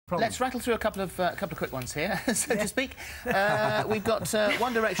Problem. Let's rattle through a couple of quick ones here, so to speak. We've got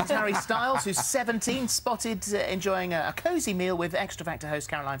One Direction's Harry Styles, who's 17, spotted enjoying a cosy meal with Extra Factor host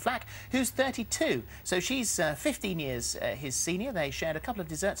Caroline Flack, who's 32. So she's 15 years his senior. They shared a couple of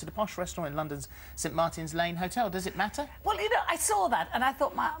desserts at a posh restaurant in London's St Martin's Lane Hotel. Does it matter? Well, you know, I saw that and I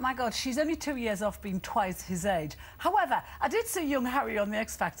thought, my God, she's only 2 years off being twice his age. However, I did see young Harry on the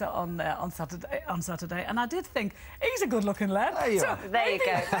X Factor on Saturday, and I did think he's a good-looking lad. There you go. Maybe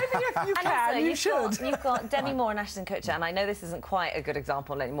if you can, you should. You've got Demi Moore and Ashton Kutcher, and I know this isn't quite a good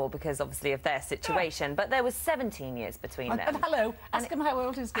example anymore because obviously of their situation, but there was 17 years between them. And hello, ask him how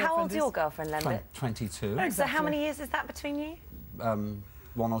old his girlfriend is. How old's your girlfriend, Lembit? 22. Exactly. So how many years is that between you?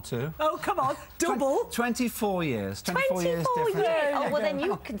 1 or 2. Oh, come on, double. 24 years. 24 years difference. Oh, well, then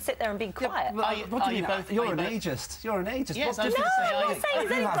you can sit there and be quiet. What do you mean? You're an ageist. You're an ageist. Yes, No, I'm not saying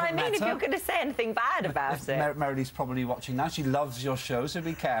anything, but I mean if you're going to say anything bad about it. Meredith's probably watching now. She loves your show, so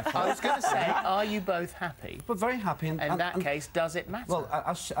be careful. I was going to say, are you both happy? But very happy. In that case, does it matter? Well,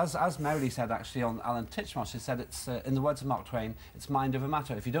 as Meredith said, actually, on Alan Titchmarsh, she said, it's in the words of Mark Twain, it's mind over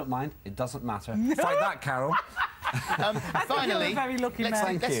matter. If you don't mind, it doesn't matter. Fight that, Carol. Finally, very lucky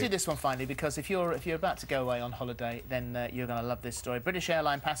let's do this one finally, because if you're about to go away on holiday, then you're going to love this story. British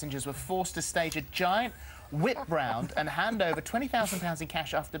airline passengers were forced to stage a giant whip round and hand over £20,000 in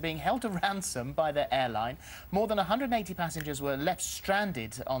cash after being held to ransom by their airline. More than 180 passengers were left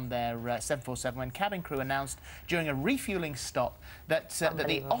stranded on their 747 when cabin crew announced during a refuelling stop that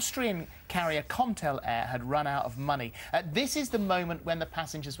the Austrian carrier Comtel Air had run out of money. This is the moment when the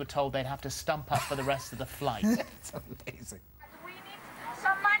passengers were told they'd have to stump up for the rest of the flight. It's amazing. We need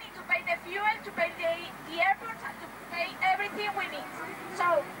some money to pay the fuel, to pay the airport, and to pay everything we need.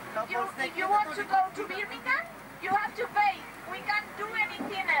 So, if you want to go to Birmingham, you have to pay. We can't do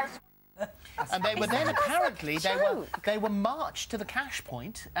anything else. And they were then apparently they were marched to the cash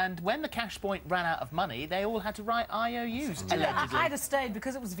point, and when the cash point ran out of money, they all had to write IOUs. Allegedly. I'd have stayed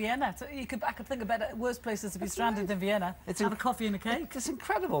because it was Vienna. So I could think of worse places to be stranded than Vienna. Have a coffee and a cake. It's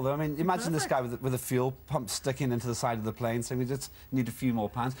incredible, though. I mean, imagine this guy with a fuel pump sticking into the side of the plane, saying we just need a few more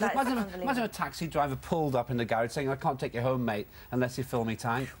pounds. Imagine a taxi driver pulled up in the garage saying, "I can't take you home, mate, unless you fill me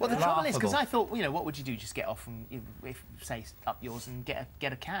tank." Well, the trouble is, because I thought, you know, what would you do? Just get off and, say, up yours and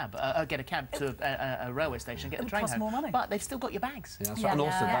get a cab to a railway station and get the train home. More money. But they've still got your bags. Yeah, and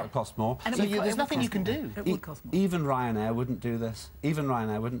also that would cost more. And so there's nothing you can do. It would cost more. Even Ryanair wouldn't do this. Even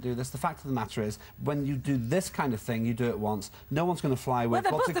Ryanair wouldn't do this. The fact of the matter is, when you do this kind of thing, you do it once. No one's going to fly with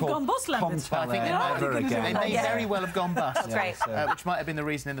what's it called? Comtel Air ever again. They may very well have gone bust. That's right. Which might have been the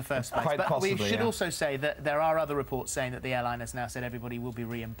reason in the first place. Quite but possibly, we should also say that there are other reports saying that the airline has now said everybody will be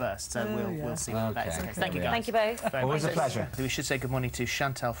reimbursed. So we'll see what that is the case. Thank you, guys. Thank you both. Always a pleasure. We should say good morning to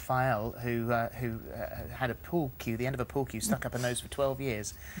Chantal Fael, who had a pool cue, the end of a pool cue, stuck up her nose for 12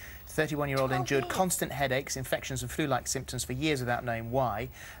 years. 31-year-old endured constant headaches, infections and flu-like symptoms for years without knowing why.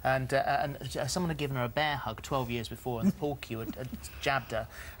 And someone had given her a bear hug 12 years before, and the pool cue had jabbed her,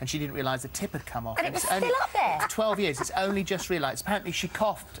 and she didn't realise the tip had come off. And it was still up there? 12 years. It's only just realised. Apparently she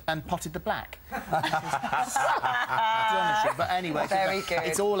coughed and potted the black. But anyway, very good.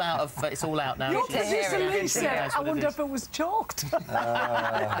 It's all out now. Your producer Lee said, I wonder if it was chalked.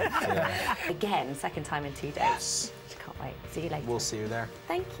 Again, second time in 2 days. Can't wait. See you later. We'll see you there.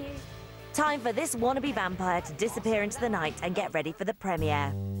 Thank you. Time for this wannabe vampire to disappear into the night and get ready for the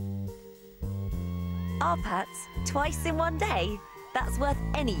premiere. Our pets, twice in one day? That's worth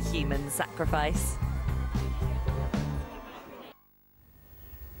any human sacrifice.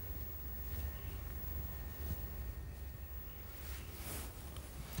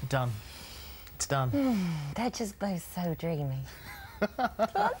 Done. It's done. They're just both so dreamy.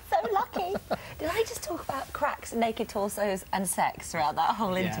 I'm so lucky. Did I just talk about cracks, naked torsos and sex throughout that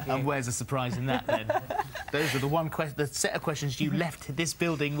whole interview? And where's the surprise in that, then? Those are the set of questions you left this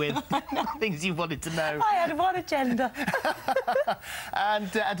building with, things you wanted to know. I had one agenda.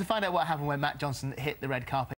 And to find out what happened when Matt Johnson hit the red carpet